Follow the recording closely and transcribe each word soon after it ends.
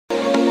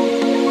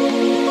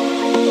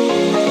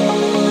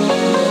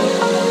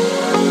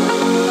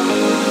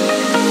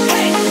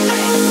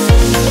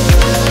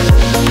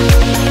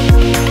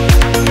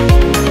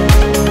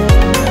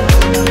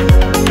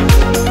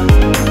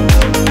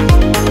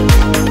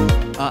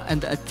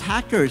And the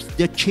attackers,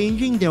 they're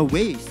changing their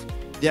ways.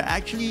 They're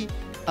actually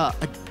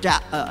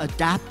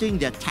adapting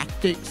their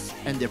tactics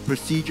and their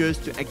procedures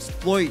to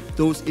exploit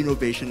those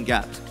innovation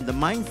gaps. The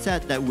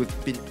mindset that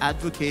we've been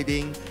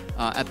advocating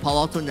at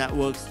Palo Alto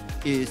Networks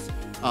is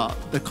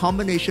the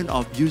combination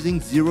of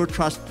using zero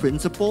trust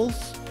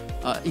principles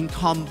in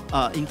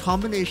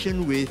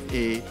combination with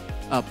a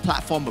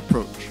platform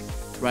approach,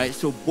 right?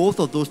 So both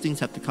of those things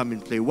have to come in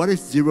play. What is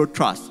zero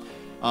trust?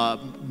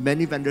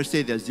 Many vendors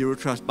say there's zero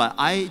trust, but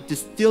I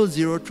distill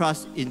zero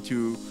trust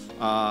into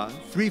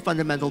three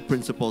fundamental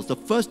principles. The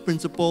first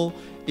principle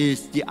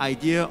is the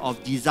idea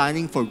of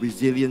designing for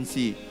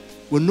resiliency.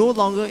 We're no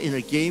longer in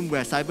a game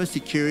where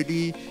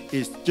cybersecurity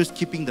is just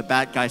keeping the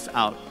bad guys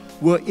out.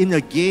 We're in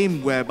a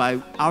game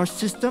whereby our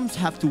systems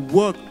have to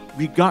work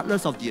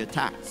regardless of the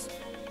attacks.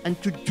 And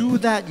to do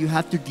that, you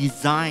have to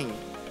design.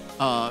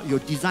 Your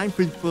design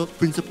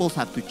principles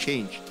have to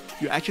change.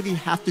 You actually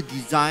have to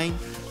design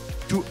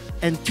to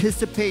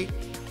anticipate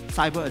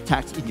cyber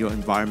attacks in your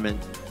environment.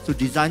 So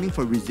designing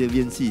for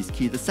resiliency is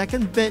key. The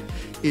second bit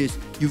is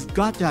you've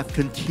got to have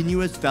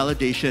continuous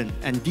validation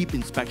and deep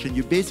inspection.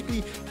 You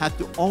basically have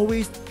to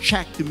always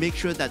check to make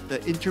sure that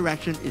the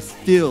interaction is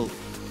still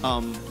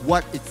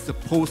what it's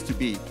supposed to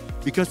be,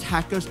 because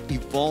hackers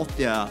evolve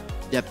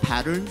their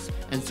patterns,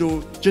 and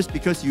so just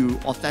because you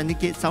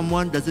authenticate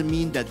someone doesn't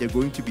mean that they're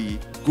going to be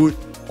good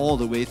all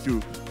the way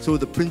through. So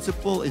the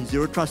principle in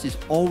zero trust is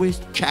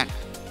always check,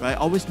 right?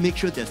 Always make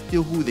sure they're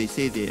still who they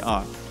say they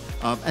are.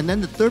 And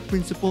then the third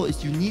principle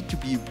is you need to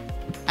be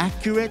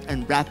accurate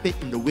and rapid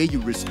in the way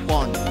you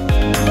respond.